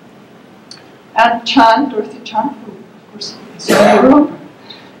 And Dorothy Chan, who of course is in the room,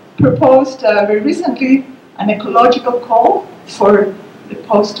 proposed very recently an ecological call for the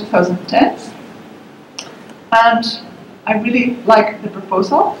post-2010s. And I really like the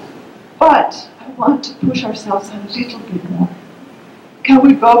proposal, but I want to push ourselves a little bit more. Can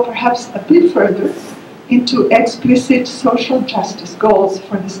we go perhaps a bit further into explicit social justice goals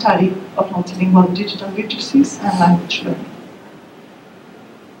for the study of multilingual digital literacies and language learning?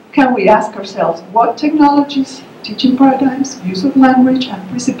 Can we ask ourselves what technologies, teaching paradigms, use of language, and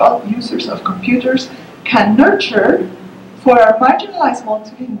principal users of computers can nurture for our marginalized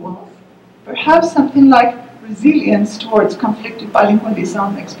multilinguals, perhaps something like resilience towards conflicted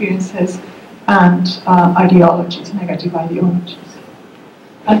bilingualism experiences and ideologies, negative ideologies.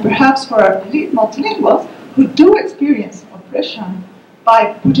 And perhaps for our elite multilinguals who do experience oppression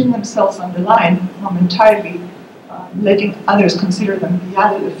by putting themselves on the line momentarily, letting others consider them the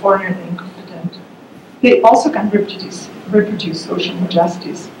other, the foreigner, the incompetent, they also can reproduce social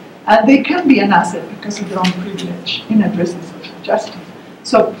injustice. And they can be an asset because of their own privilege in addressing social justice.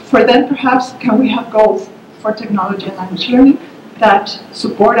 So for them, perhaps, can we have goals for technology and language learning that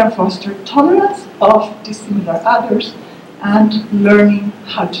support and foster tolerance of dissimilar others and learning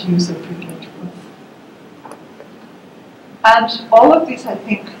how to use their privilege with. And all of this, I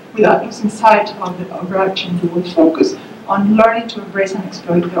think, without losing sight of the overarching dual focus on learning to embrace and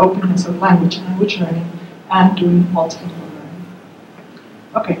exploit the openness of language and language learning and doing multilingual learning.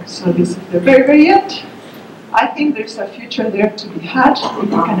 Okay, so this is the very, very end. I think there's a future there to be had if we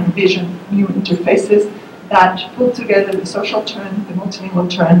can envision new interfaces that pull together the social turn, the multilingual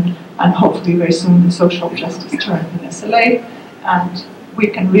turn, and hopefully very soon the social justice turn in SLA. And we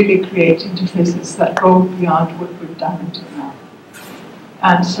can really create interfaces that go beyond what we've done until now.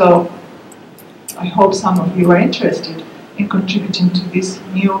 And so I hope some of you are interested in contributing to this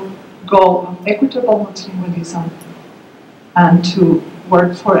new goal of equitable multilingualism and to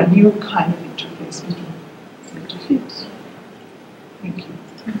work for a new kind of interface between the two fields. Thank you.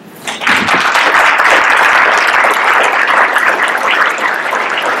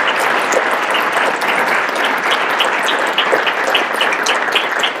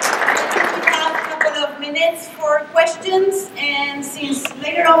 Questions, and since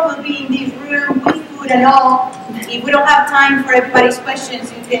later on we'll be in this room with food and all, if we don't have time for everybody's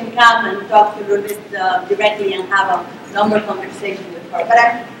questions, you can come and talk to Lourdes directly and have a longer conversation with her. But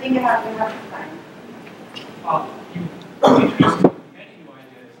I think we have time. You introduced many new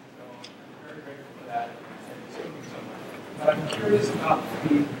ideas, so I'm very grateful for that. Thank you so much. But I'm curious about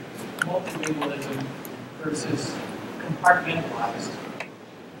the multilingualism versus compartmentalized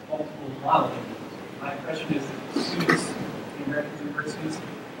multiple monolingualism. My impression is that students in American universities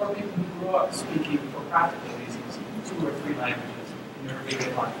or people who grow up speaking for practical reasons 2 or 3 languages in their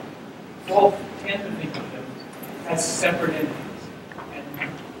everyday life all tend to think of them as separate entities. And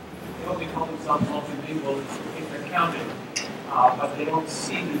they only call themselves multilingual if they're counted, but they don't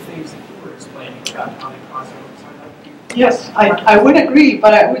see the things that you were explaining about how they cross over. Yes, I would agree,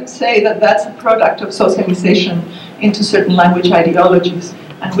 but I would say that that's a product of socialization into certain language ideologies.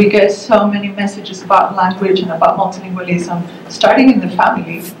 And we get so many messages about language and about multilingualism, starting in the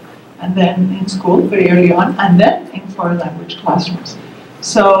family, and then in school very early on, and then in foreign language classrooms.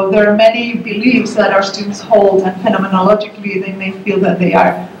 So there are many beliefs that our students hold, and phenomenologically they may feel that they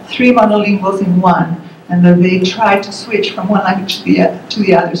are 3 monolinguals in one, and that they try to switch from one language to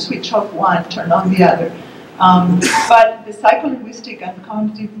the other, switch off one, turn on the other. But the psycholinguistic and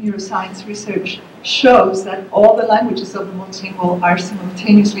cognitive neuroscience research shows that all the languages of the multilingual are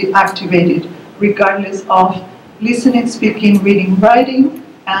simultaneously activated, regardless of listening, speaking, reading, writing,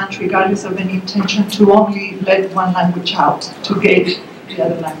 and regardless of any intention to only let one language out, to gauge the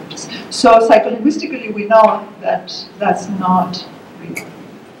other languages. So psycholinguistically, we know that that's not real.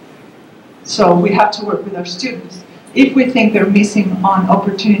 So we have to work with our students. If we think they're missing on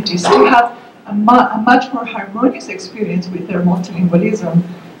opportunities to have a much more harmonious experience with their multilingualism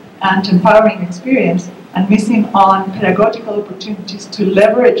and empowering experience, and missing on pedagogical opportunities to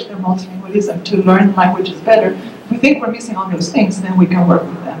leverage their multilingualism to learn languages better, if we think we're missing on those things, then we can work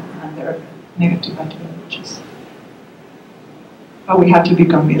with them and their negative ideologies. But we have to be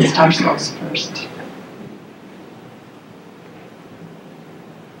convinced ourselves first.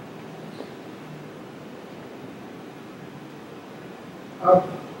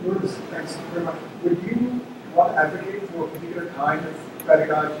 Lourdes, thanks very much. Would you want to advocate for a particular kind of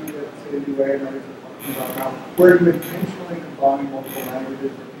pedagogy that, say, the way and others are talking about now, where you intentionally combine multiple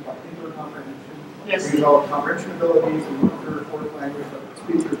languages, or think about intercomprehension, yes, where you develop comprehension abilities and third or fourth language, like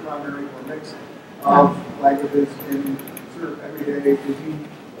speech or primary or mix of languages in sort of everyday routine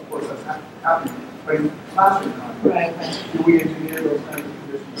course, that's happening. But in classroom context, Right. do we engineer those kinds of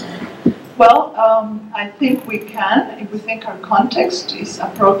conditions? Well, I think we can, if we think our context is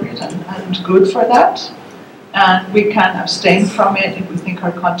appropriate and good for that. And we can abstain from it if we think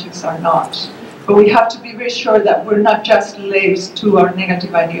our contexts are not. But we have to be very sure that we're not just slaves to our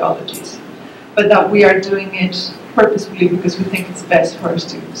negative ideologies, but that we are doing it purposefully because we think it's best for our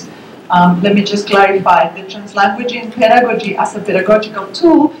students. Let me just clarify, the translanguaging pedagogy as a pedagogical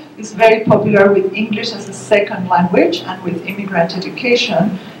tool is very popular with English as a second language and with immigrant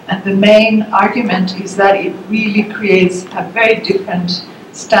education. And the main argument is that it really creates a very different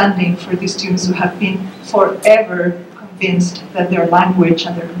standing for these students who have been forever convinced that their language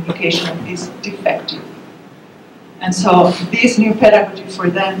and their communication is defective. And so this new pedagogy for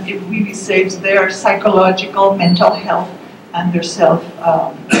them, it really saves their psychological, mental health and their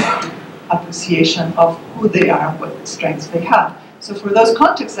self-appreciation of who they are and what strengths they have. So for those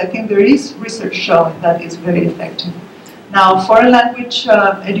contexts, I think there is research showing that it's very effective. Now, foreign language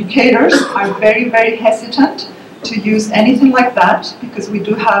educators are very, very hesitant to use anything like that because we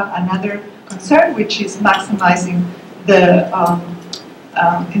do have another concern, which is maximizing the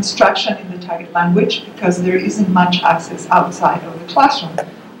instruction in the target language because there isn't much access outside of the classroom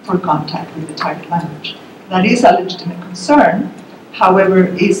for contact with the target language. That is a legitimate concern, however,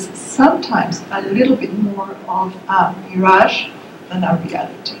 is sometimes a little bit more of a mirage than a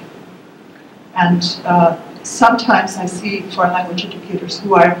reality. And sometimes I see foreign language educators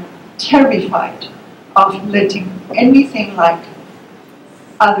who are terrified of letting anything like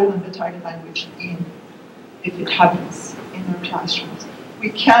other than the target language in if it happens in their classrooms. We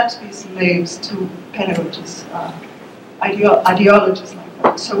can't be slaves to pedagogies, ideologies like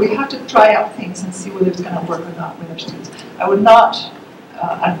that. So we have to try out things and see whether it's going to work or not with our students. I would not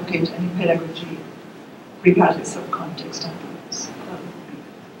advocate any pedagogy regardless of context and purpose.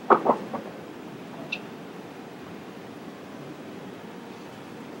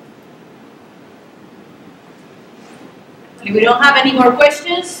 If we don't have any more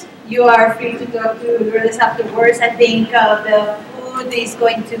questions, you are free to talk to Lourdes afterwards. I think the food is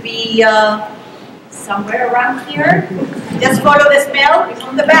going to be somewhere around here. Just follow the smell, it's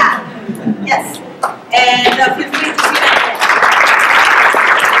on the back. Yes. And feel free to see that.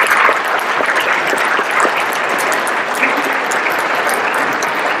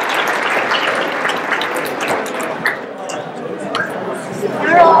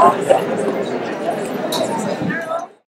 Carol.